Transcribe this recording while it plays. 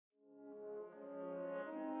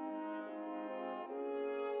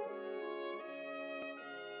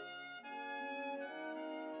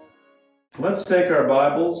Let's take our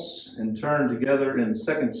Bibles and turn together in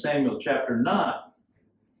 2 Samuel chapter 9.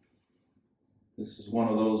 This is one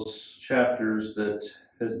of those chapters that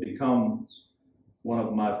has become one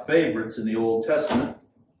of my favorites in the Old Testament.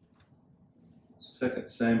 2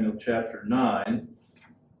 Samuel chapter 9.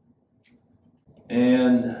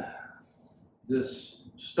 And this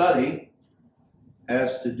study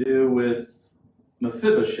has to do with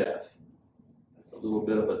Mephibosheth. It's a little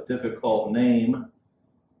bit of a difficult name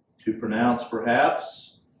to pronounce,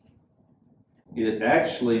 perhaps. It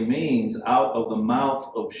actually means out of the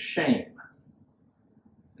mouth of shame.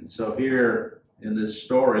 And so here in this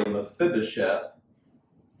story, Mephibosheth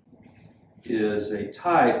is a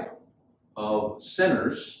type of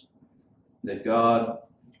sinners that God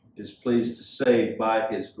is pleased to save by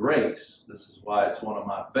His grace. This is why it's one of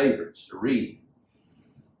my favorites to read,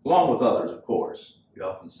 along with others, of course. We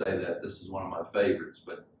often say that this is one of my favorites,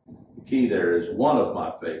 but the key there is one of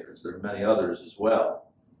my favorites. There are many others as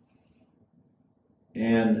well.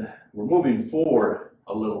 And we're moving forward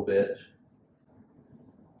a little bit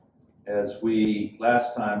as we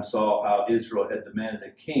last time saw how Israel had demanded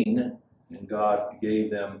a king, and God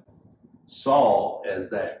gave them Saul as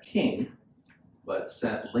that king, but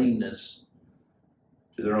sent leanness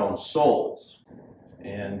to their own souls.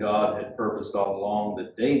 And God had purposed all along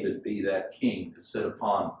that David be that king to sit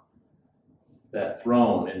upon that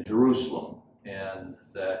throne in Jerusalem, and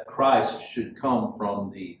that Christ should come from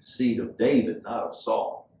the seed of David, not of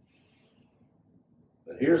Saul.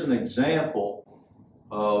 But here's an example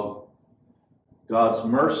of God's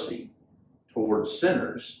mercy towards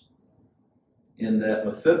sinners, in that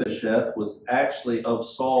Mephibosheth was actually of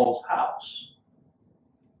Saul's house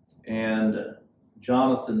and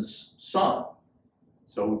Jonathan's son.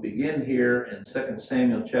 So we begin here in 2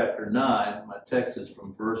 Samuel chapter 9. My text is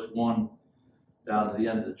from verse 1 down to the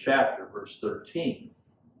end of the chapter, verse 13.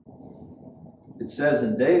 It says,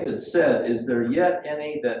 "And David said, Is there yet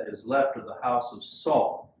any that is left of the house of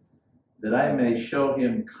Saul, that I may show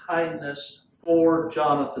him kindness for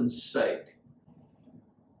Jonathan's sake?"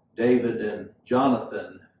 David and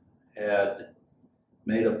Jonathan had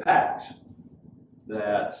made a pact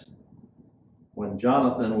that when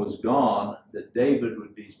Jonathan was gone, that David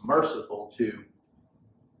would be merciful to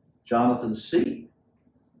Jonathan's seed.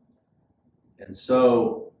 And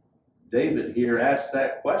so David here asks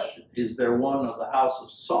that question, is there one of the house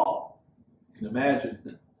of Saul? You can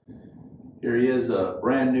imagine, here he is, a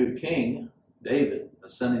brand new king, David,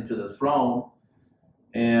 ascending to the throne,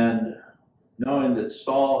 and knowing that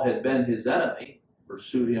Saul had been his enemy,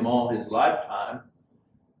 pursued him all his lifetime,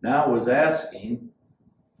 now was asking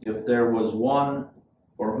if there was one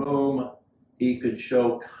for whom he could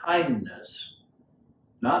show kindness,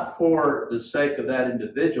 not for the sake of that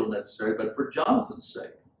individual necessarily, but for Jonathan's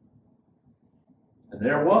sake. And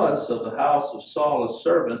there was of the house of Saul a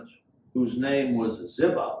servant whose name was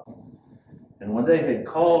Ziba. And when they had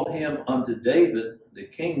called him unto David, the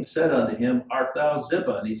king said unto him, Art thou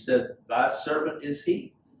Ziba? And he said, Thy servant is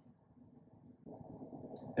he.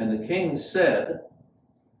 And the king said,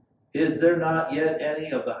 Is there not yet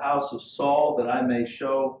any of the house of Saul that I may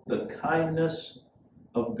show the kindness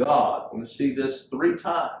of God? We're going to see this 3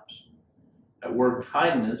 times. That word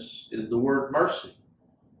kindness is the word mercy.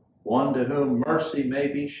 One to whom mercy may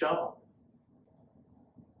be shown.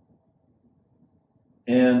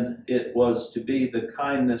 And it was to be the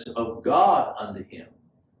kindness of God unto him.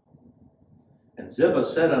 And Ziba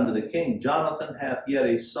said unto the king, Jonathan hath yet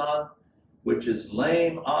a son, which is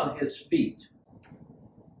lame on his feet.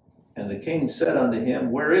 And the king said unto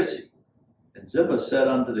him, Where is he? And Ziba said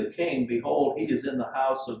unto the king, Behold, he is in the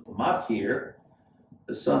house of Machir,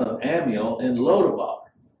 the son of Ammiel, in Lodabar.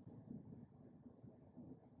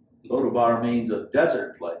 Lodabar means a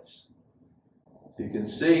desert place. So you can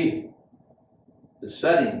see the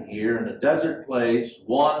setting here in a desert place,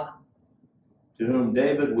 one to whom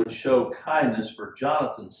David would show kindness for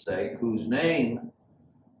Jonathan's sake, whose name,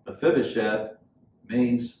 Mephibosheth,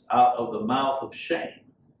 means out of the mouth of shame.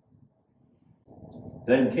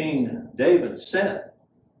 Then King David sent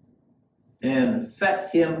and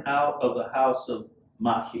fetched him out of the house of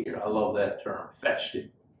Machir. I love that term, fetched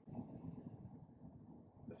him.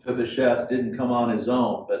 Mephibosheth didn't come on his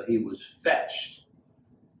own, but he was fetched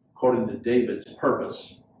according to David's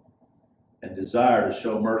purpose and desire to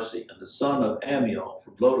show mercy. And the son of Ammiel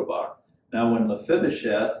from Lodabar. Now when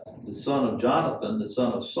Mephibosheth, the son of Jonathan, the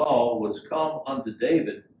son of Saul, was come unto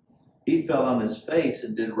David, he fell on his face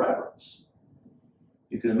and did reverence.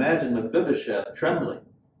 You can imagine Mephibosheth trembling,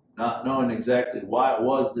 not knowing exactly why it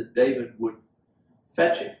was that David would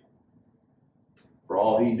fetch him. For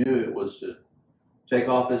all he knew, it was to take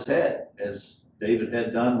off his head, as David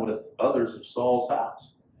had done with others of Saul's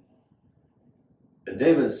house. And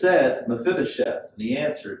David said, Mephibosheth, and he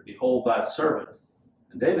answered, Behold thy servant.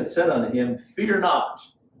 And David said unto him, Fear not,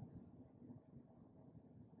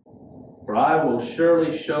 for I will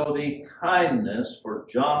surely show thee kindness for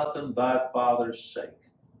Jonathan thy father's sake.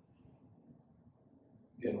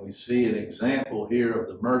 Again, we see an example here of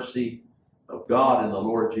the mercy of God in the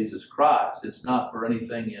Lord Jesus Christ. It's not for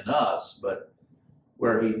anything in us, but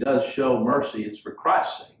where he does show mercy, it's for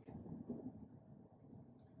Christ's sake.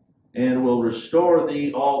 And will restore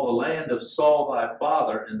thee all the land of Saul thy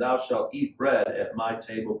father, and thou shalt eat bread at my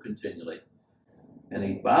table continually. And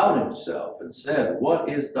he bowed himself and said, What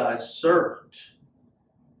is thy servant?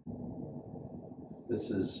 This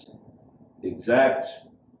is the exact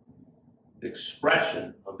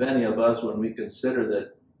expression of any of us when we consider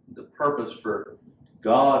that the purpose for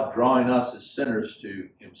God drawing us as sinners to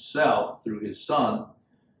himself through his Son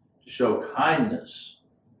to show kindness.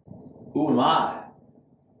 Who am I?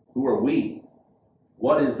 Who are we?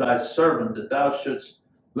 What is thy servant that thou shouldst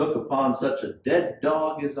look upon such a dead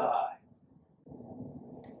dog as I?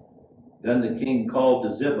 Then the king called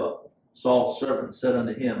to Ziba, Saul's servant, and said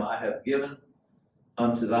unto him, I have given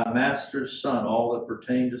unto thy master's son all that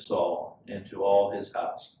pertained to Saul and to all his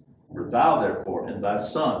house. For thou therefore and thy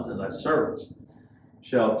sons and thy servants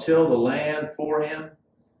shall till the land for him,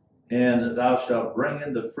 and thou shalt bring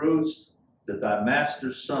in the fruits, that thy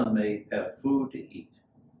master's son may have food to eat.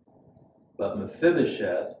 But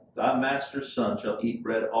Mephibosheth, thy master's son, shall eat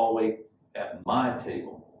bread always at my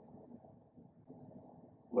table.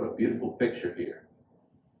 What a beautiful picture here.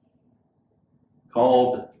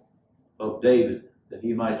 Called of David, that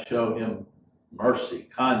he might show him mercy,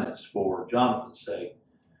 kindness for Jonathan's sake,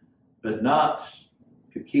 but not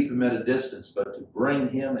to keep him at a distance, but to bring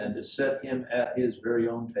him and to set him at his very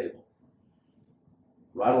own table,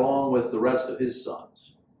 right along with the rest of his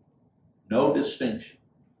sons. No distinction.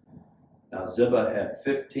 Now Ziba had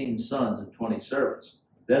 15 sons and 20 servants.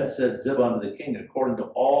 Then said Ziba unto the king, According to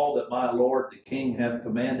all that my lord the king hath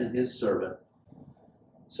commanded his servant,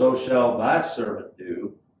 so shall thy servant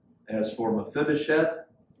do. As for Mephibosheth,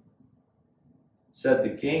 said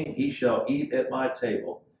the king, he shall eat at my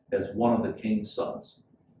table as one of the king's sons.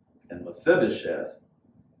 And Mephibosheth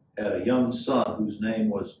had a young son whose name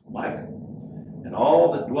was Micah. And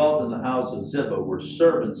all that dwelt in the house of Ziba were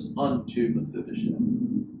servants unto Mephibosheth.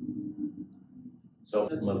 So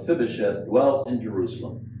Mephibosheth dwelt in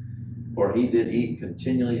Jerusalem, for he did eat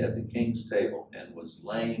continually at the king's table, and was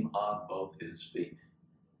lame on both his feet.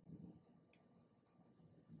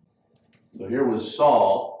 So here was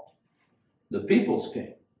Saul, the people's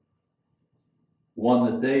king, one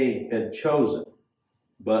that they had chosen,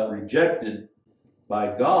 but rejected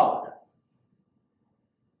by God.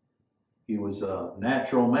 He was a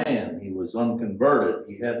natural man. He was unconverted.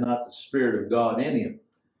 He had not the Spirit of God in him.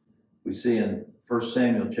 We see in 1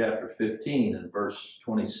 Samuel chapter 15 and verse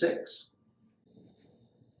 26,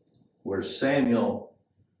 where Samuel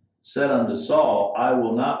said unto Saul, I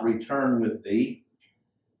will not return with thee,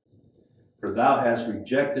 for thou hast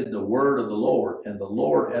rejected the word of the Lord, and the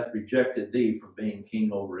Lord hath rejected thee from being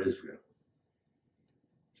king over Israel.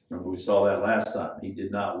 Remember, we saw that last time. He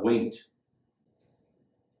did not wait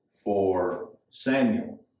for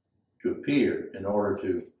Samuel to appear in order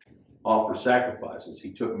to offer sacrifices.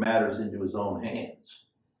 He took matters into his own hands.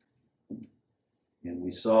 And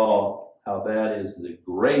we saw how that is the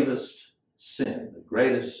gravest sin. The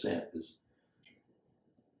greatest sin is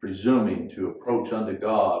presuming to approach unto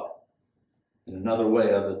God in another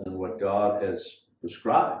way other than what God has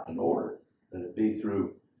prescribed and ordered, that it be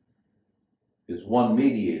through his one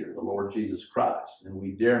mediator, the Lord Jesus Christ. And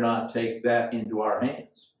we dare not take that into our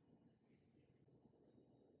hands.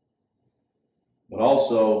 But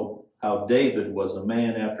also how David was a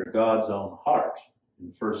man after God's own heart.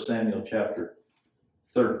 In 1 Samuel chapter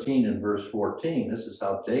 13 and verse 14, this is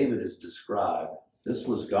how David is described. This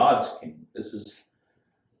was God's king. This is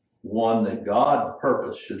one that God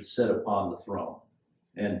purposed should sit upon the throne,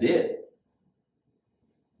 and did.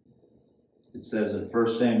 It says in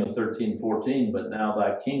 1 Samuel 13:14, But now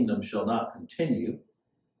thy kingdom shall not continue.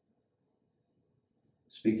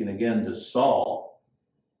 Speaking again to Saul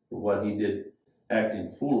for what he did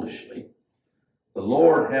acting foolishly. The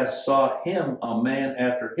Lord hath sought him a man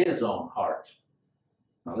after his own heart.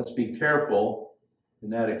 Now let's be careful in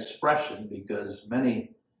that expression, because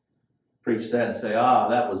many preach that and say,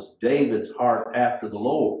 that was David's heart after the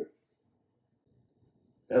Lord.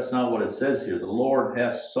 That's not what it says here. The Lord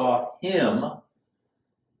hath sought him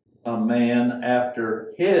a man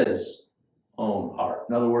after his own heart.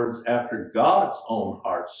 In other words, after God's own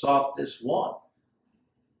heart sought this one.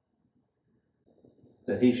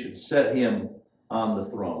 that he should set him on the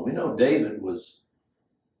throne. We know David was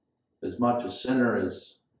as much a sinner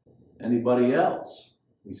as anybody else.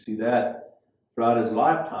 We see that throughout his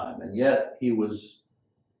lifetime, and yet he was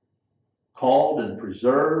called and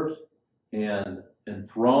preserved and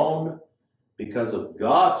enthroned because of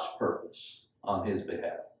God's purpose on his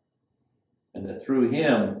behalf. And that through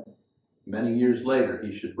him, many years later,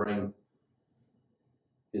 he should bring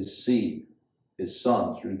his seed, his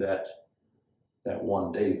son, through that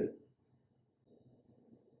one David.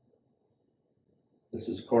 This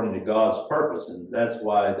is according to God's purpose, and that's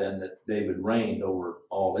why then that David reigned over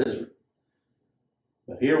all Israel.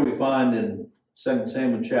 But here we find in 2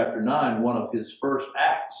 Samuel chapter 9, one of his first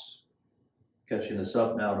acts, catching us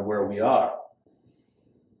up now to where we are,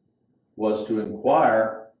 was to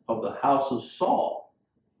inquire of the house of Saul.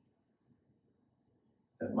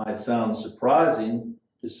 That might sound surprising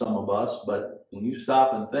to some of us, but when you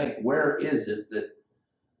stop and think, where is it that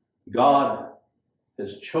God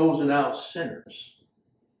has chosen out sinners?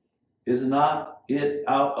 Is not it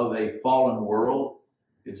out of a fallen world?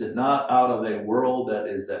 Is it not out of a world that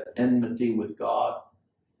is at enmity with God?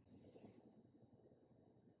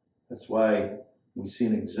 That's why we see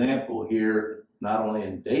an example here, not only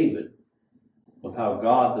in David, of how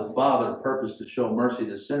God the Father purposed to show mercy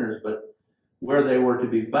to sinners, but where they were to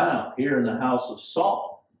be found, here in the house of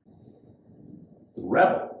Saul, the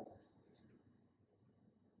rebel.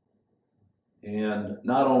 And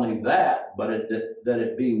not only that, but that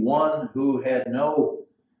it be one who had no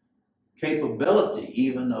capability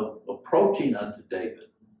even of approaching unto David.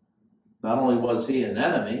 Not only was he an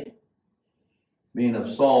enemy, being of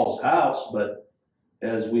Saul's house, but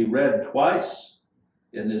as we read twice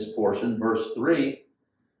in this portion, verse 3,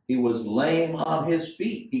 he was lame on his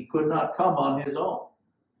feet. He could not come on his own.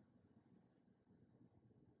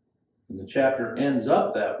 And the chapter ends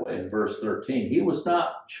up that way in verse 13. He was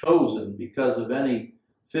not chosen because of any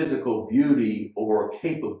physical beauty or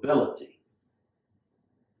capability.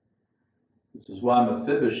 This is why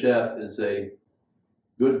Mephibosheth is a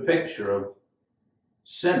good picture of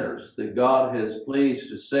sinners that God has pleased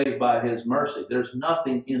to save by his mercy. There's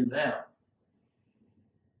nothing in them.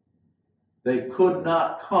 They could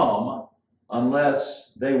not come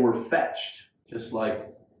unless they were fetched, just like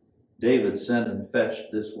David sent and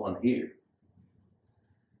fetched this one here.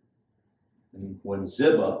 And when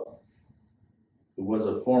Ziba, who was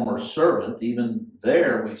a former servant, even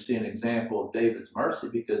there we see an example of David's mercy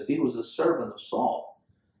because he was a servant of Saul.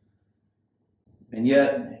 And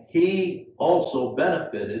yet he also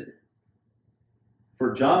benefited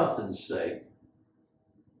for Jonathan's sake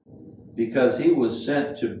because he was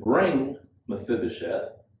sent to bring Mephibosheth,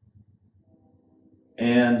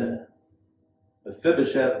 and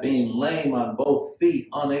Mephibosheth being lame on both feet,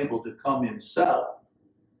 unable to come himself,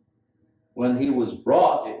 when he was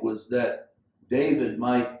brought, it was that David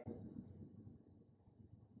might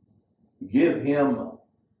give him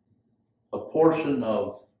a portion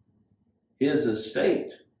of his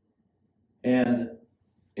estate, and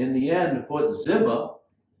in the end put Ziba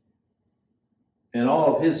and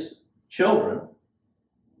all of his children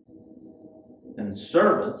and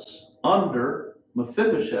servants under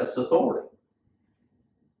Mephibosheth's authority.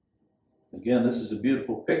 Again, this is a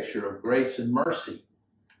beautiful picture of grace and mercy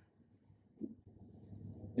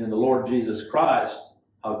in the Lord Jesus Christ,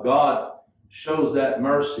 how God shows that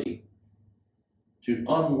mercy to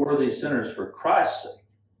unworthy sinners for Christ's sake.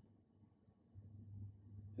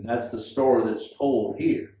 And that's the story that's told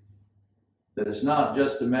here. That it's not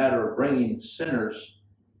just a matter of bringing sinners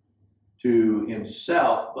to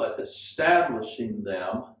himself, but establishing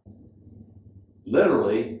them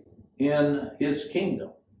literally in his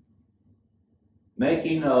kingdom.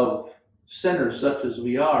 Making of sinners such as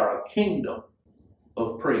we are a kingdom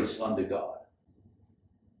of priests unto God.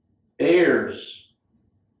 Heirs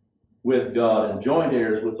with God and joint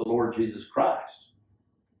heirs with the Lord Jesus Christ.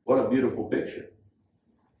 What a beautiful picture.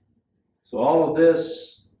 So all of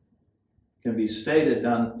this can be stated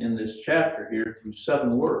in this chapter here through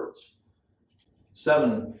 7 words.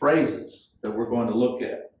 7 phrases that we're going to look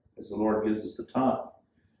at as the Lord gives us the time.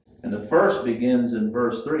 And the first begins in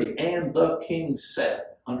verse 3, and the king said.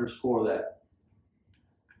 Underscore that.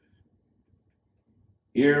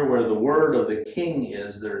 Here where the word of the king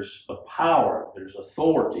is, there's a power, there's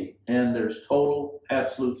authority, and there's total,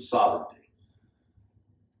 absolute sovereignty.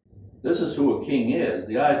 This is who a king is.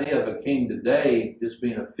 The idea of a king today just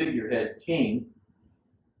being a figurehead king,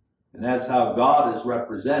 and that's how God is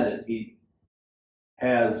represented. He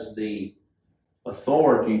has the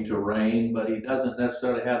authority to reign, but he doesn't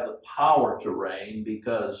necessarily have the power to reign,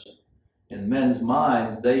 because in men's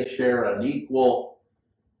minds they share an equal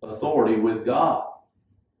authority with God.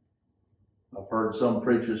 I've heard some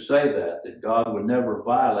preachers say that God would never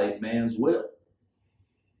violate man's will.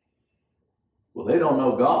 Well, they don't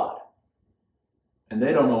know God, and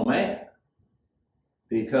they don't know man.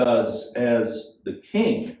 Because as the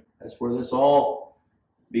king, that's where this all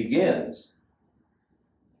begins.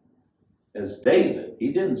 As David,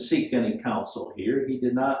 he didn't seek any counsel here. He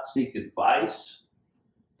did not seek advice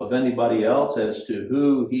of anybody else as to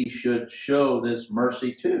who he should show this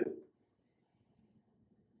mercy to.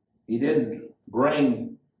 He didn't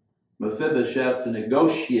bring Mephibosheth to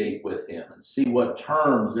negotiate with him and see what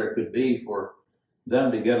terms there could be for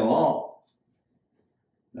them to get along.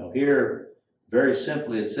 Now here, very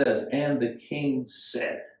simply it says, and the king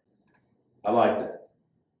said. I like that.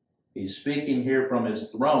 He's speaking here from his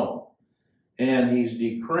throne, and he's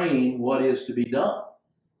decreeing what is to be done.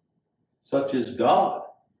 Such is God.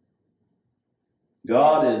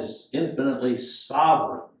 God is infinitely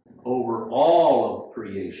sovereign over all of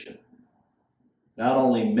creation. Not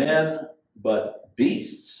only men, but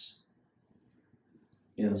beasts.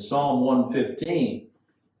 In Psalm 115,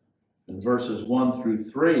 in verses 1 through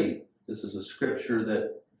 3, this is a scripture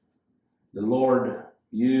that the Lord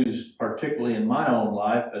used particularly in my own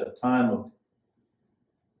life at a time of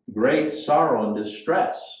great sorrow and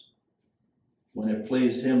distress, when it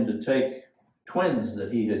pleased him to take twins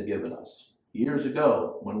that he had given us years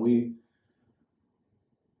ago when we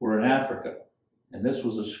were in Africa. And this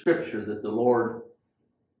was a scripture that the Lord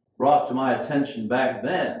brought to my attention back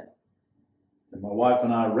then. And my wife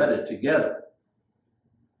and I read it together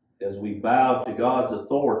as we bowed to God's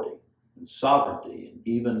authority and sovereignty, and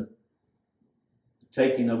even the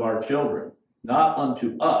taking of our children. Not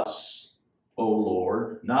unto us, O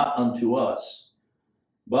Lord, not unto us,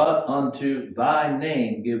 but unto thy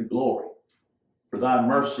name give glory, for thy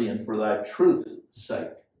mercy and for thy truth's sake.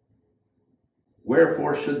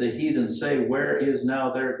 Wherefore should the heathen say, where is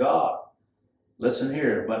now their God? Listen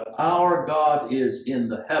here, but our God is in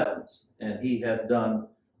the heavens, and he hath done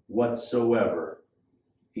whatsoever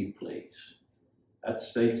he pleased. That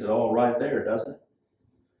states it all right there, doesn't it?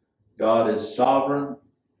 God is sovereign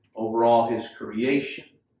over all his creation.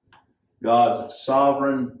 God's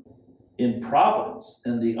sovereign in providence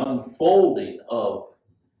and the unfolding of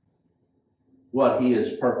what he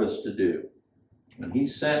has purposed to do. When he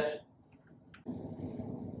sent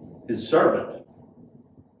his servant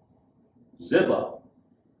Ziba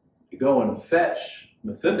to go and fetch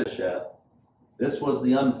Mephibosheth, this was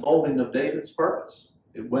the unfolding of David's purpose.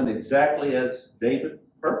 It went exactly as David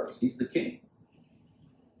purposed. He's the king.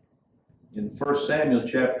 In 1 Samuel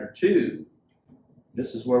chapter 2,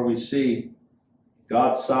 this is where we see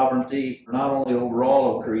God's sovereignty not only over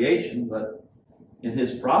all of creation, but in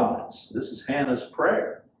his providence. This is Hannah's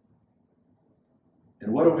prayer.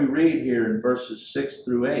 And what do we read here in verses 6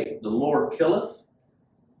 through 8? The Lord killeth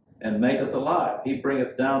and maketh alive. He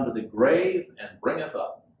bringeth down to the grave and bringeth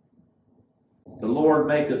up. The Lord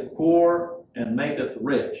maketh poor and maketh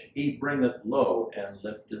rich. He bringeth low and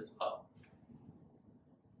lifteth up.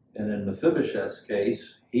 And in Mephibosheth's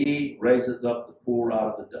case, he raiseth up the poor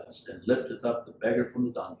out of the dust, and lifteth up the beggar from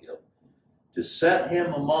the dunghill, to set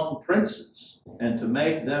him among princes, and to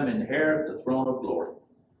make them inherit the throne of glory.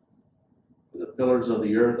 For the pillars of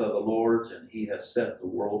the earth are the Lord's, and he hath set the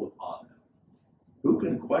world upon them. Who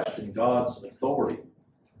can question God's authority,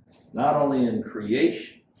 not only in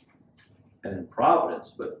creation and in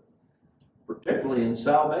providence, but particularly in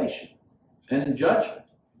salvation and in judgment?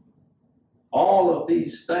 All of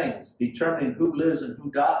these things, determining who lives and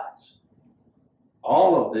who dies,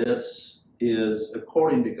 all of this is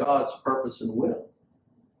according to God's purpose and will.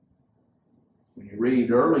 When you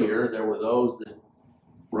read earlier, there were those that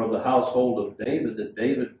were of the household of David that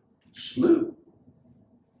David slew.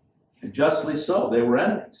 And justly so. They were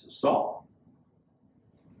enemies of Saul.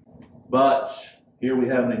 But here we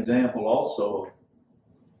have an example also of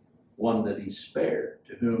one that he spared,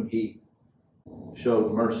 to whom he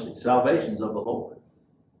showed mercy. Salvation is of the Lord.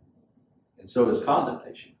 And so is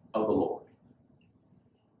condemnation of the Lord.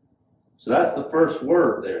 So that's the first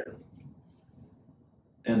word there.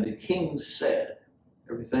 And the king said,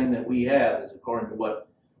 everything that we have is according to what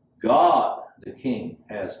God, the king,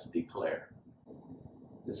 has to declare.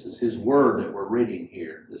 This is his word that we're reading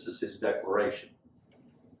here. This is his declaration.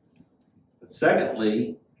 But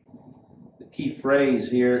secondly, the key phrase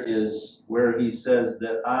here is where he says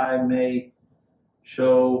that I may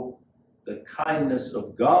show the kindness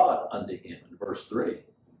of God unto him, in verse 3.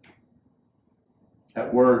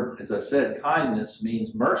 That word, as I said, kindness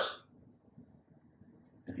means mercy.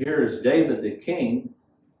 And here is David the king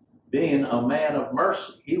being a man of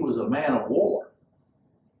mercy. He was a man of war.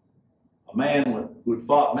 A man who had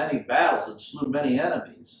fought many battles and slew many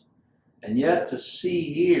enemies. And yet to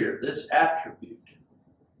see here this attribute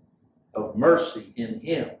of mercy in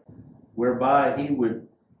him, whereby he would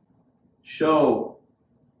show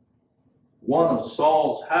one of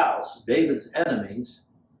Saul's house, David's enemies,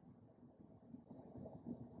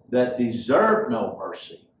 that deserved no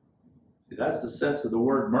mercy. See, that's the sense of the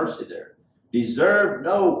word mercy there. Deserved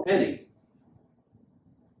no pity.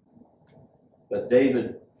 But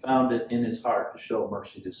David found it in his heart to show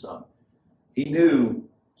mercy to some. He knew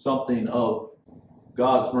something of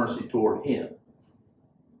God's mercy toward him.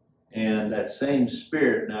 And that same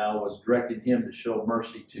spirit now was directing him to show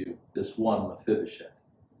mercy to this one Mephibosheth.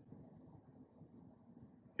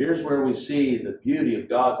 Here's where we see the beauty of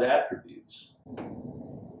God's attributes.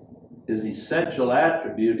 His essential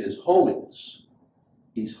attribute is holiness.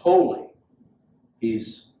 He's holy.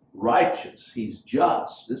 He's righteous. He's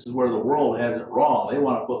just. This is where the world has it wrong. They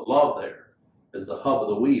want to put love there as the hub of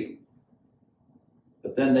the wheel.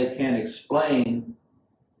 But then they can't explain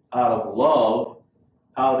out of love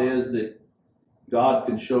how it is that God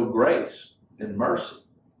can show grace and mercy.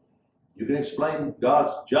 You can explain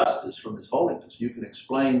God's justice from his holiness. You can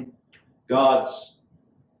explain God's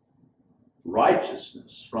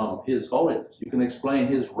righteousness from his holiness. You can explain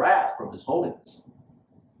his wrath from his holiness.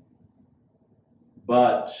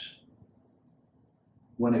 But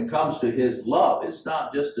when it comes to his love, it's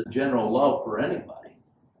not just a general love for anybody.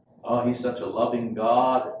 Oh, he's such a loving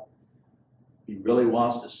God. He really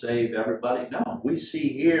wants to save everybody. No, we see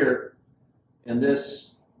here in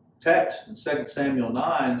this text in 2 Samuel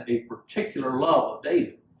 9 a particular love of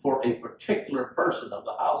David for a particular person of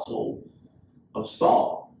the household of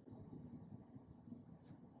Saul.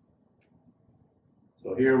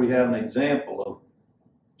 So here we have an example of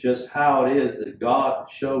just how it is that God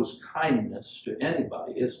shows kindness to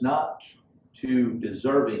anybody. It's not to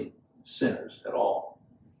deserving sinners at all.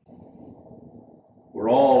 We're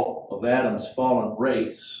all of Adam's fallen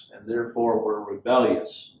race, and therefore we're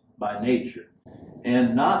rebellious by nature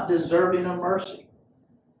and not deserving of mercy.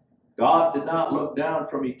 God did not look down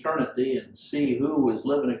from eternity and see who was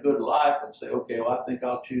living a good life and say, okay, well, I think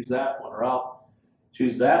I'll choose that one or I'll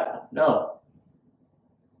choose that one. No.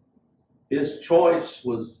 His choice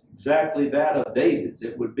was exactly that of David's.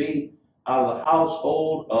 It would be out of the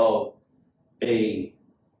household of a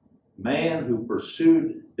man who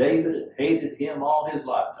pursued David and hated him all his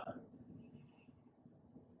lifetime.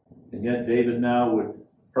 And yet David now would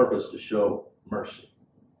purpose to show mercy.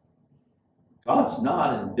 God's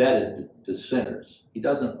not indebted to sinners. He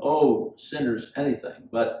doesn't owe sinners anything.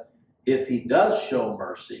 But if he does show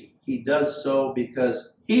mercy, he does so because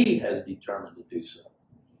he has determined to do so.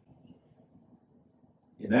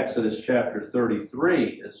 In Exodus chapter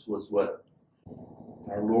 33, this was what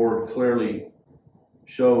our Lord clearly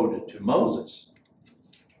showed to Moses.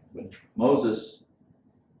 When Moses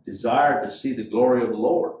desired to see the glory of the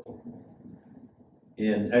Lord,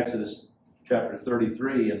 in Exodus chapter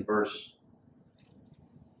 33 and verse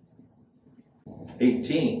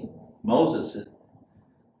 18, Moses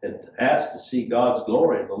had asked to see God's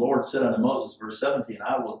glory. And the Lord said unto Moses, verse 17,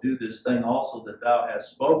 I will do this thing also that thou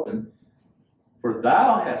hast spoken, for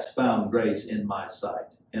thou hast found grace in my sight,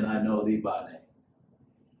 and I know thee by name.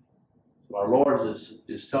 So our Lord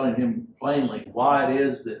is telling him plainly why it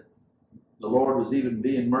is that the Lord was even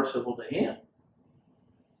being merciful to him.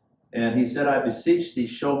 And he said, I beseech thee,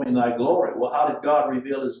 show me thy glory. Well, how did God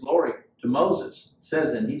reveal his glory to Moses? It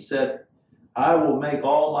says, and he said, I will make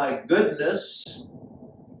all my goodness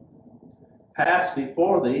pass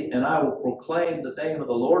before thee, and I will proclaim the name of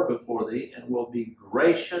the Lord before thee, and will be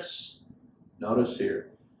gracious. Notice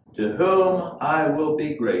here, to whom I will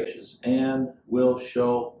be gracious and will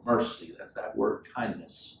show mercy. That's that word,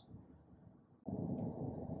 kindness.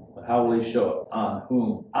 But how will he show it? On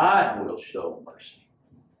whom I will show mercy.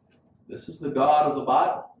 This is the God of the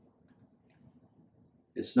Bible.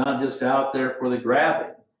 It's not just out there for the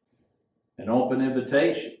grabbing, an open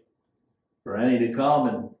invitation for any to come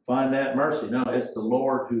and find that mercy. No, it's the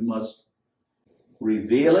Lord who must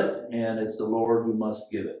reveal it, and it's the Lord who must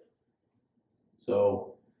give it.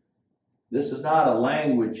 So this is not a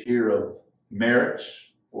language here of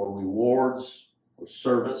merits or rewards or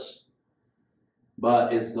service,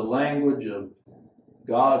 but it's the language of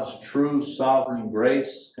God's true sovereign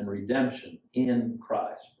grace and redemption in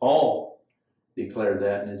Christ. Paul declared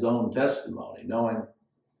that in his own testimony, knowing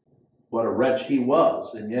what a wretch he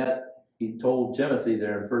was, and yet he told Timothy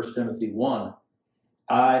there in 1 Timothy 1,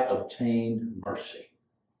 I obtained mercy.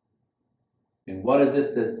 And what is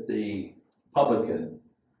it that the publican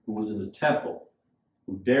who was in the temple,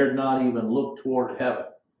 who dared not even look toward heaven,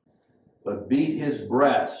 but beat his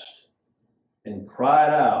breast and cried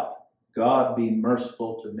out, God be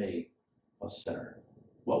merciful to me, a sinner.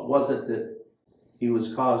 What was it that he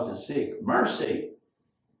was caused to seek? Mercy.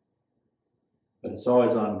 But it's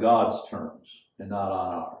always on God's terms and not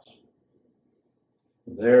on ours.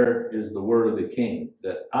 There is the word of the King,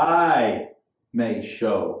 that I may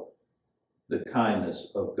show the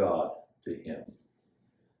kindness of God to him.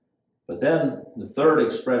 But then the third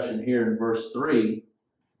expression here in verse 3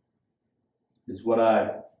 is what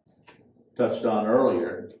I touched on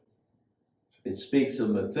earlier. It speaks of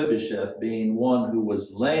Mephibosheth being one who was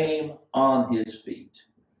lame on his feet.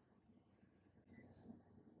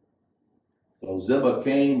 So Ziba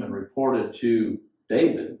came and reported to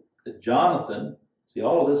David that Jonathan, see,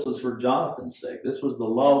 all of this was for Jonathan's sake. This was the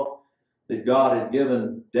love that God had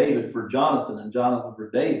given David for Jonathan and Jonathan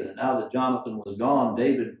for David. And now that Jonathan was gone,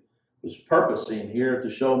 David was purposing here to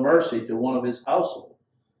show mercy to one of his household.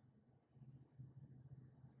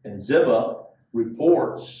 And Ziba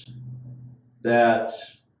reports that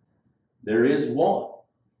there is one.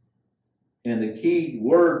 And the key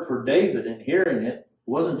word for David in hearing it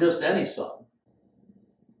wasn't just any son.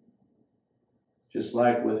 Just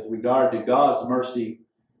like with regard to God's mercy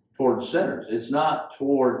toward sinners. It's not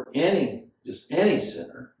toward just any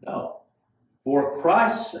sinner. No. For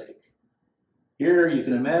Christ's sake. Here you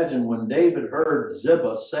can imagine when David heard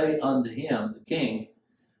Ziba say unto him, the king,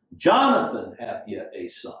 Jonathan hath yet a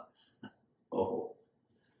son. Oh,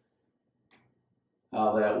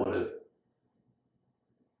 how that would have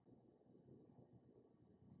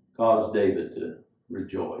caused David to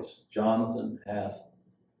rejoice. Jonathan hath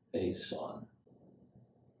a son.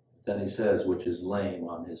 Then he says, which is lame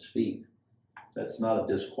on his feet. That's not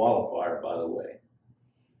a disqualifier, by the way.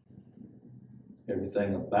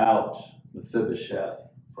 Everything about Mephibosheth,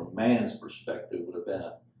 from man's perspective, would have been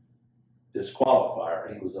a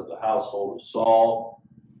disqualifier. He was of the household of Saul.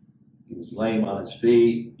 He was lame on his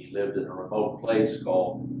feet. He lived in a remote place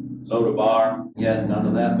called Lodabar. Yet none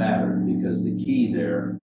of that mattered, because the key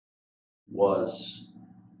there was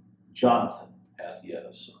Jonathan hath yet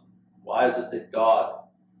a son. Why is it that God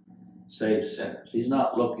saves sinners? He's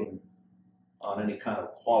not looking on any kind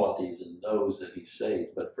of qualities in those that he saves,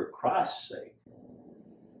 but for Christ's sake.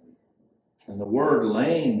 And the word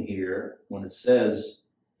lame here, when it says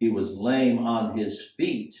he was lame on his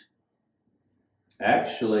feet,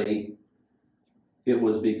 actually it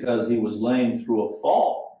was because he was lame through a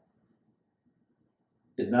fall.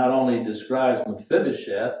 It not only describes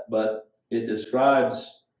Mephibosheth, but it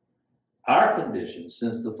describes our condition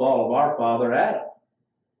since the fall of our father Adam.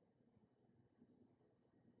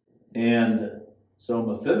 And so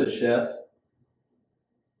Mephibosheth,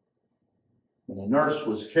 when the nurse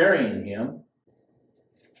was carrying him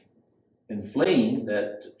and fleeing,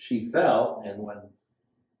 that she fell, and when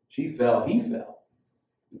she fell, he fell.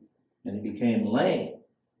 And he became lame.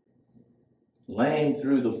 Lame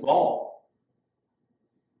through the fall.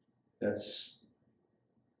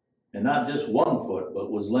 And not just one foot, but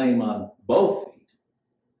was lame on both feet.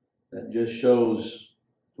 That just shows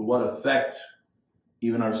to what effect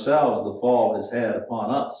even ourselves the fall has had upon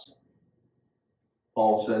us.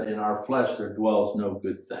 Paul said, in our flesh there dwells no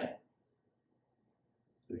good thing.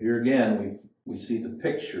 So here again, we see the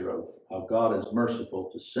picture of how God is merciful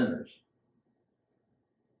to sinners.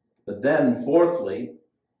 But then, fourthly,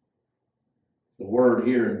 the word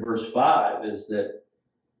here in verse 5 is that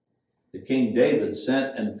the King David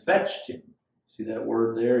sent and fetched him. See that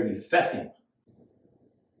word there? He fed him.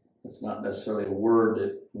 That's not necessarily a word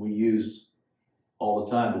that we use all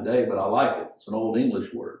the time today, but I like it. It's an old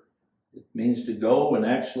English word. It means to go and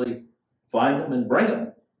actually find them and bring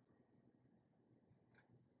them.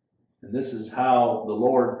 And this is how the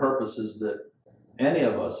Lord purposes that any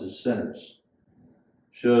of us as sinners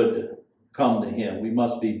should come to him. We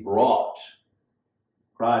must be brought.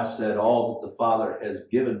 Christ said, all that the Father has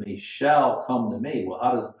given me shall come to me.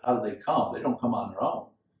 Well, how do they come? They don't come on their own.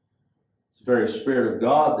 It's the very Spirit of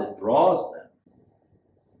God that draws them.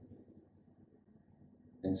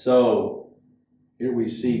 And so here we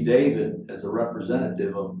see David as a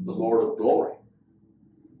representative of the Lord of glory,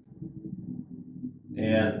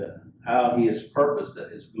 and how he has purposed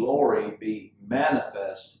that his glory be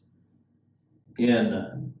manifest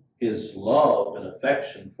in his love and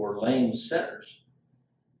affection for lame sinners,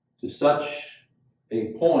 to such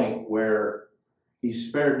a point where he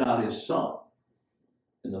spared not his son.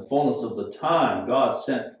 In the fullness of the time, God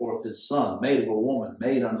sent forth his son, made of a woman,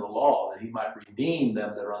 made under the law, that he might redeem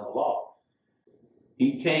them that are under the law.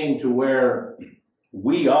 He came to where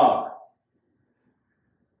we are,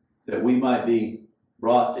 that we might be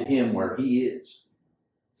brought to him where he is.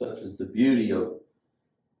 Such is the beauty of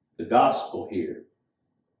the gospel here.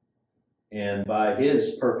 and by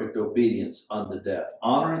his perfect obedience unto death,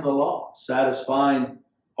 honoring the law, satisfying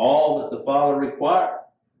all that the Father required,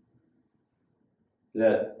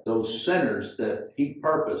 that those sinners that he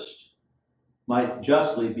purposed might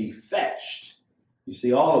justly be fetched. You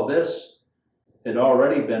see, all of this had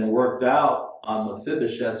already been worked out on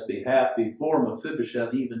Mephibosheth's behalf before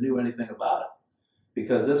Mephibosheth even knew anything about it,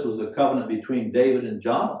 because this was a covenant between David and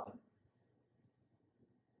Jonathan.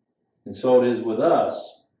 And so it is with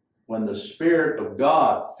us. When the Spirit of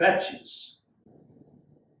God fetches,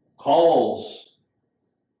 calls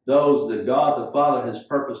those that God the Father has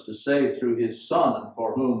purposed to save through his Son, and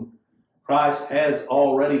for whom Christ has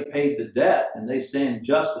already paid the debt, and they stand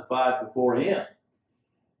justified before him.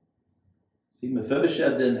 See,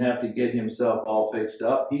 Mephibosheth didn't have to get himself all fixed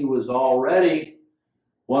up. He was already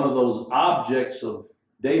one of those objects of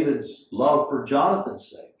David's love for Jonathan's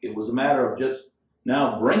sake. It was a matter of just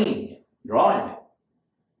now bringing him, drawing him.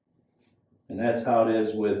 And that's how it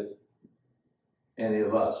is with any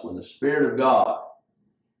of us. When the Spirit of God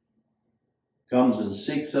comes and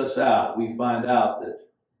seeks us out, we find out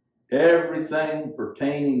that everything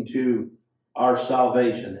pertaining to our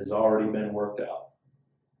salvation has already been worked out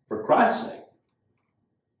for Christ's sake.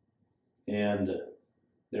 And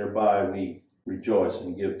thereby we rejoice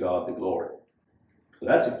and give God the glory. So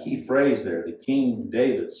that's a key phrase there. The King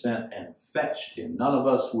David sent and fetched him. None of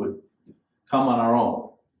us would come on our own.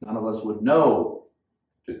 None of us would know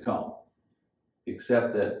to come,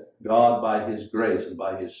 except that God, by his grace and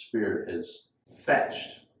by his Spirit, has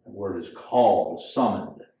fetched. The word is called,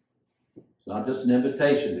 summoned. It's not just an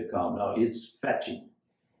invitation to come. No, it's fetching.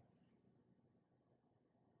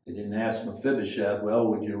 They didn't ask Mephibosheth, well,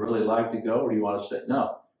 would you really like to go, or do you want to stay?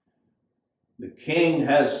 No. The king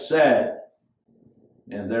has said,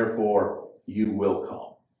 and therefore you will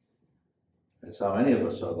come. That's how any of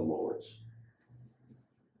us are the Lord's.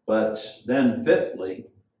 But then fifthly,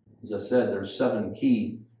 as I said, there's 7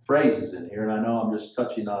 key phrases in here, and I know I'm just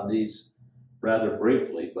touching on these rather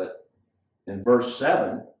briefly, but in verse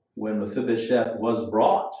 7, when Mephibosheth was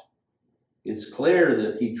brought, it's clear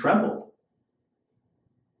that he trembled.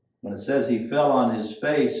 When it says he fell on his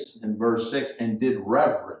face in verse 6 and did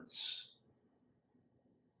reverence,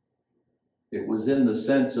 it was in the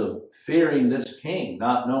sense of fearing this king,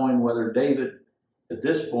 not knowing whether David at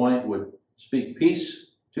this point would speak peace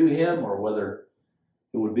to him or whether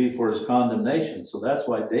it would be for his condemnation. So that's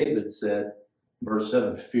why David said, verse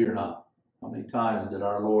 7, fear not. How many times did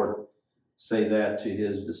our Lord say that to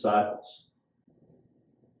his disciples?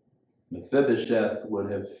 Mephibosheth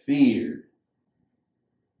would have feared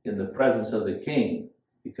in the presence of the king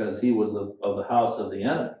because he was of the house of the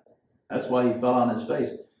enemy. That's why he fell on his face.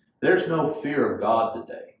 There's no fear of God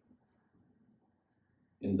today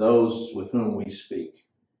in those with whom we speak.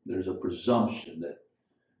 There's a presumption that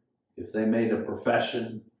if they made a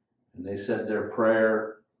profession and they said their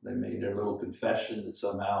prayer, they made their little confession, that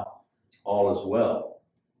somehow all is well.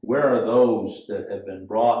 Where are those that have been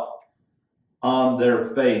brought on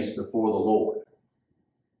their face before the Lord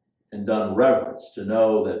and done reverence to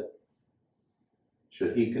know that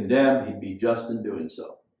should he condemn, he'd be just in doing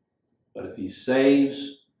so. But if he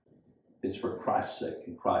saves, it's for Christ's sake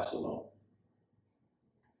and Christ alone.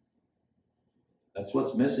 That's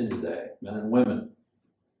what's missing today. Men and women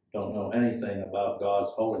don't know anything about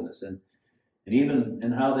God's holiness. And even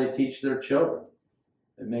in how they teach their children.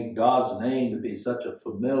 They make God's name to be such a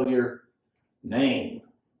familiar name.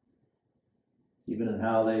 Even in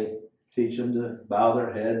how they teach them to bow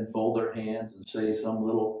their head and fold their hands and say some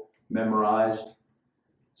little memorized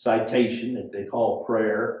citation that they call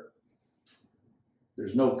prayer.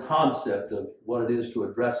 There's no concept of what it is to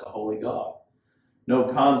address a holy God. No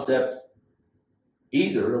concept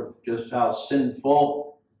either of just how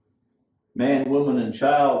sinful man, woman, and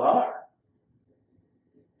child are.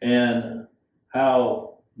 And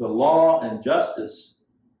how the law and justice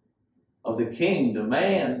of the king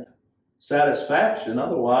demand satisfaction.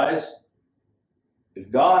 Otherwise, if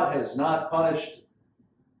God has not punished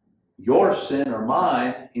your sin or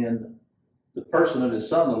mine in the person of his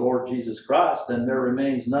Son, the Lord Jesus Christ, then there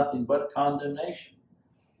remains nothing but condemnation.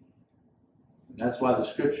 And that's why the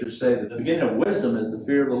scriptures say that the beginning of wisdom is the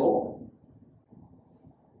fear of the Lord.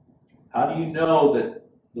 How do you know that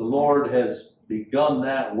the Lord has begun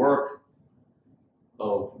that work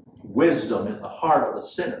of wisdom in the heart of a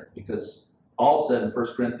sinner? Because Paul said in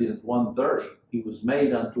 1 Corinthians 1:30, he was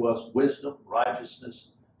made unto us wisdom,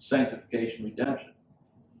 righteousness, sanctification, redemption.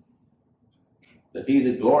 That he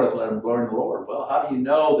that glorieth, let him glory in the Lord. Well, how do you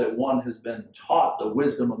know that one has been taught the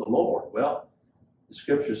wisdom of the Lord? Well, the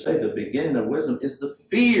scriptures say the beginning of wisdom is the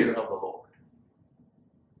fear of the Lord.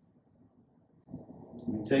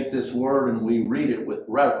 We take this word and we read it with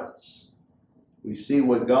reverence. We see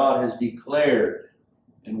what God has declared,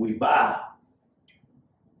 and we bow.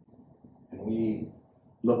 And we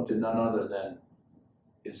look to none other than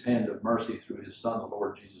his hand of mercy through his Son, the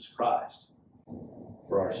Lord Jesus Christ,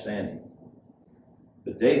 for our standing.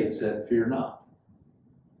 But David said, fear not.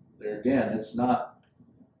 There again, it's not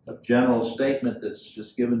a general statement that's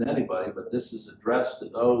just given to anybody, but this is addressed to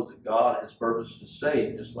those that God has purposed to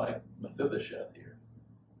save, just like Mephibosheth here.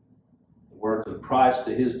 The words of Christ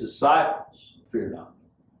to his disciples, fear not.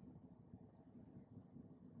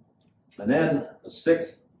 And then a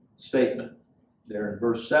sixth statement there in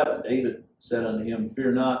verse 7. David said unto him,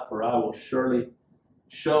 fear not, for I will surely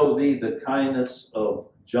show thee the kindness of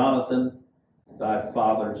Jonathan thy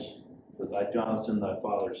father's, for Jonathan thy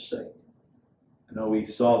father's sake. I know we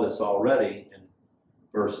saw this already in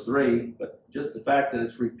verse 3, but just the fact that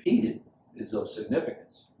it's repeated is of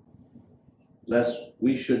significance. Lest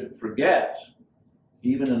we should forget,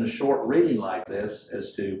 even in a short reading like this,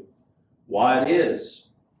 as to why it is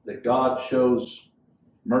that God shows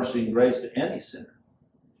mercy and grace to any sinner.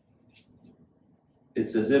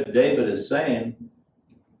 It's as if David is saying,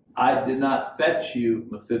 I did not fetch you,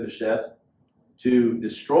 Mephibosheth, to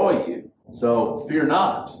destroy you, so fear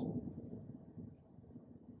not.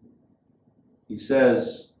 He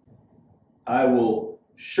says, I will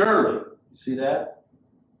surely, you see that?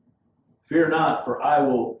 Fear not, for I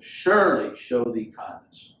will surely show thee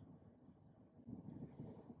kindness.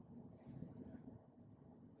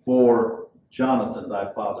 For Jonathan,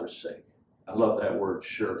 thy father's sake. I love that word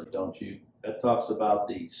surely, don't you? That talks about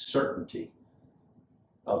the certainty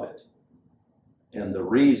of it and the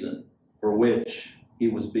reason for which he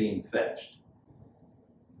was being fetched.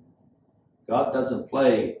 God doesn't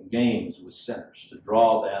play games with sinners to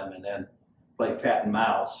draw them and then play cat and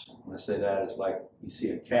mouse. When I say that, it's like you see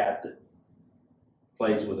a cat that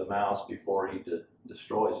plays with a mouse before he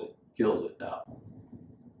destroys it, kills it. No,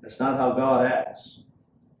 that's not how God acts.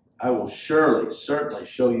 I will surely, certainly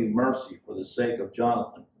show you mercy for the sake of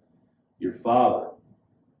Jonathan, your father,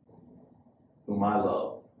 whom I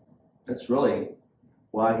love. That's really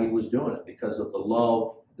why he was doing it, because of the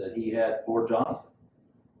love that he had for Jonathan.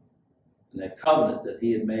 And that covenant that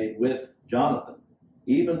he had made with Jonathan.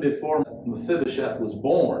 Even before Mephibosheth was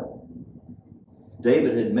born,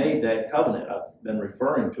 David had made that covenant. I've been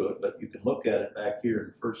referring to it, but you can look at it back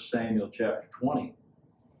here in 1 Samuel chapter 20.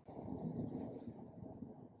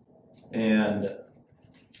 And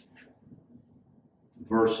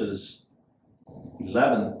verses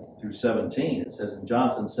 11 through 17, it says, and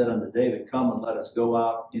Jonathan said unto David, come and let us go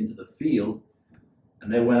out into the field.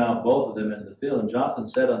 And they went out both of them into the field. And Jonathan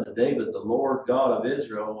said unto David, the Lord God of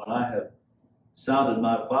Israel, when I have sounded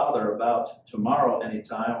my father about tomorrow any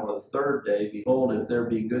time, or the third day, behold, if there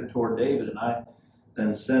be good toward David, and I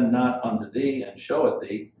then send not unto thee, and show it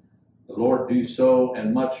thee, the Lord do so,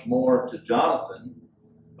 and much more to Jonathan.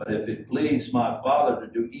 But if it please my father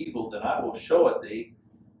to do evil, then I will show it thee,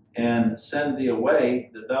 and send thee away,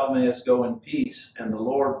 that thou mayest go in peace, and the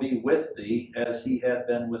Lord be with thee, as he had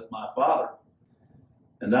been with my father.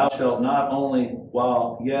 And thou shalt not only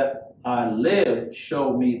while yet I live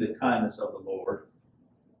show me the kindness of the Lord,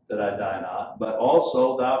 that I die not, but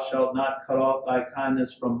also thou shalt not cut off thy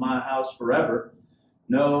kindness from my house forever.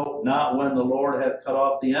 No, not when the Lord hath cut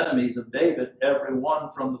off the enemies of David, every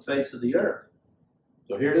one from the face of the earth.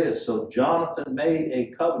 So here it is. So Jonathan made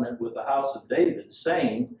a covenant with the house of David,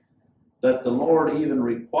 saying that the Lord even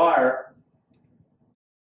require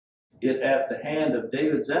it at the hand of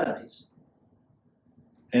David's enemies.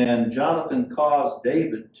 And Jonathan caused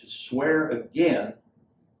David to swear again,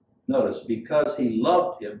 notice, because he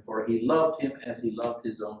loved him, for he loved him as he loved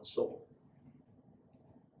his own soul.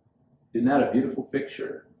 Isn't that a beautiful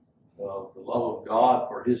picture of the love of God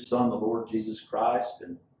for his Son, the Lord Jesus Christ,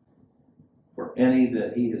 and for any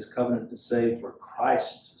that he has covenanted to save for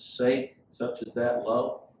Christ's sake, such as that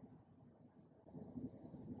love?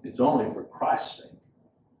 It's only for Christ's sake.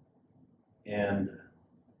 And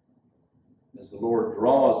as the Lord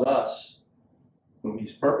draws us, whom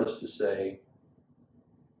he's purposed to save,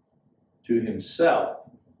 to himself,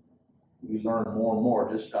 we learn more and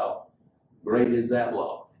more just how great is that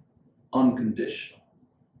love, unconditional,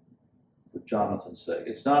 for Jonathan's sake.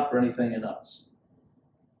 It's not for anything in us.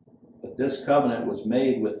 But this covenant was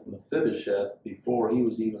made with Mephibosheth before he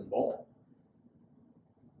was even born.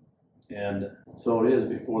 And so it is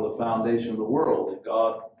before the foundation of the world that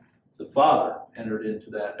God, the Father, entered into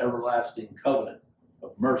that everlasting covenant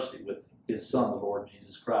of mercy with his Son, the Lord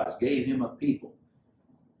Jesus Christ, gave him a people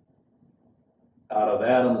out of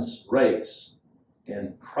Adam's race.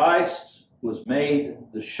 And Christ was made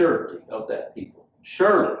the surety of that people.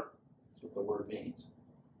 Surely, that's what the word means.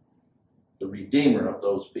 The Redeemer of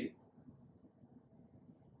those people.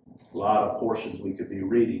 A lot of portions we could be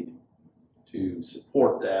reading to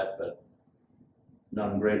support that, but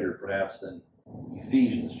none greater perhaps than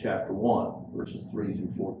Ephesians chapter 1, verses 3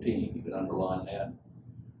 through 14. You can underline that,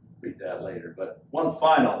 read that later. But one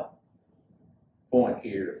final point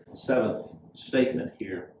here, the seventh statement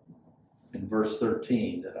here in verse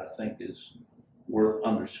 13 that I think is worth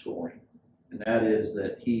underscoring, and that is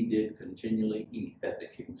that he did continually eat at the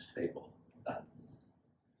king's table.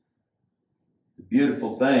 The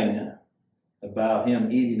beautiful thing about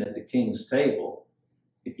him eating at the king's table,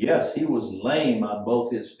 yes, he was lame on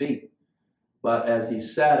both his feet, but as he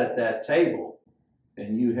sat at that table,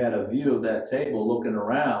 and you had a view of that table looking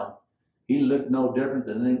around, he looked no different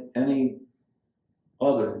than any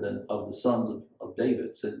other than of the sons of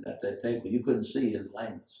David sitting at that table. You couldn't see his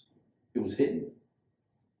lameness. It was hidden.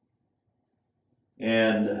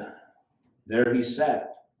 And there he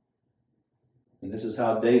sat. And this is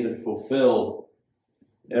how David fulfilled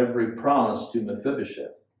every promise to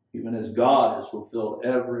Mephibosheth, even as God has fulfilled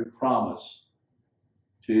every promise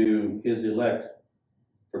to his elect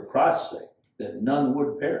for Christ's sake, that none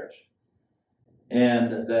would perish,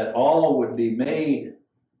 and that all would be made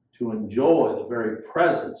to enjoy the very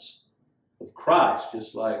presence of Christ,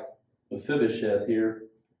 just like Mephibosheth here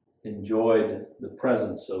enjoyed the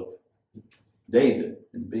presence of David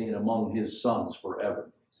and being among his sons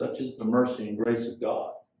forever. Such is the mercy and grace of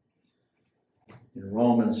God. In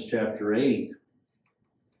Romans chapter 8,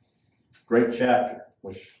 great chapter,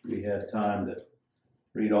 which we had time to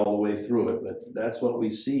read all the way through it, but that's what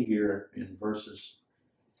we see here in verses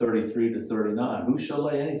 33 to 39. Who shall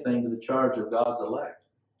lay anything to the charge of God's elect?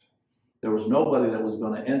 There was nobody that was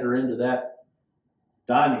going to enter into that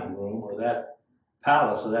dining room or that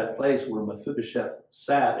palace or that place where Mephibosheth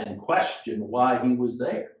sat and questioned why he was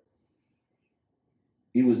there.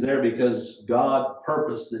 He was there because God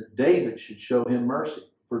purposed that David should show him mercy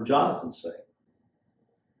for Jonathan's sake.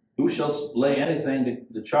 Who shall lay anything to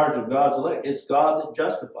the charge of God's elect? It's God that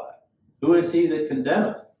justifieth. Who is he that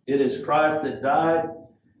condemneth? It is Christ that died,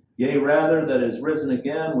 yea, rather that is risen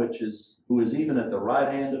again, who is even at the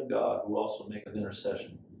right hand of God, who also maketh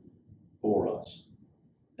intercession for us.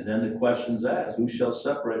 And then the question's asked, who shall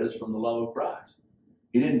separate us from the love of Christ?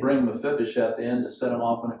 He didn't bring Mephibosheth in to set him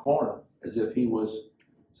off in a corner as if he was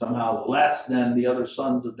somehow less than the other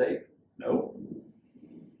sons of David. No.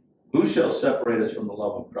 Who shall separate us from the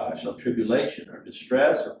love of Christ? Shall tribulation or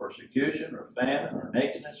distress or persecution or famine or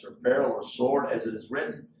nakedness or peril or sword, as it is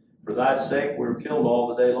written, for thy sake we're killed all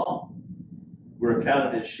the day long. We're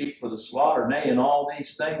accounted as sheep for the slaughter. Nay, in all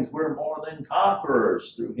these things we're more than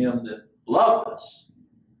conquerors through him that loved us.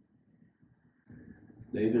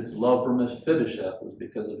 David's love for Mephibosheth was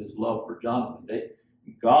because of his love for Jonathan.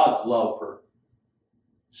 God's love for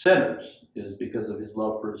sinners is because of his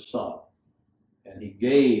love for his son. And he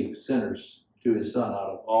gave sinners to his son out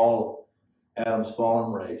of all of Adam's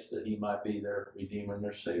fallen race, that he might be their Redeemer and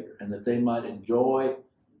their Savior, and that they might enjoy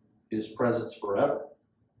his presence forever.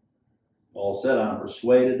 Paul said, I am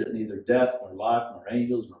persuaded that neither death, nor life, nor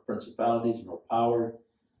angels, nor principalities, nor power,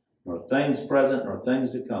 nor things present, nor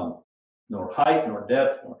things to come, nor height, nor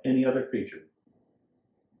depth, nor any other creature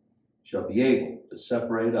shall be able to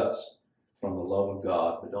separate us from the love of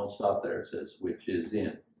God. But don't stop there. It says, which is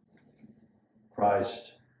in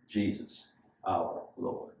Christ Jesus our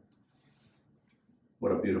Lord.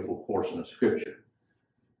 What a beautiful portion of Scripture.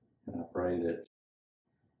 And I pray that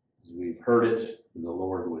as we've heard it, the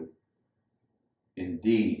Lord would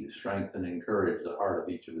indeed strengthen and encourage the heart of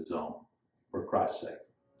each of his own for Christ's sake.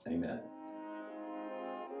 Amen.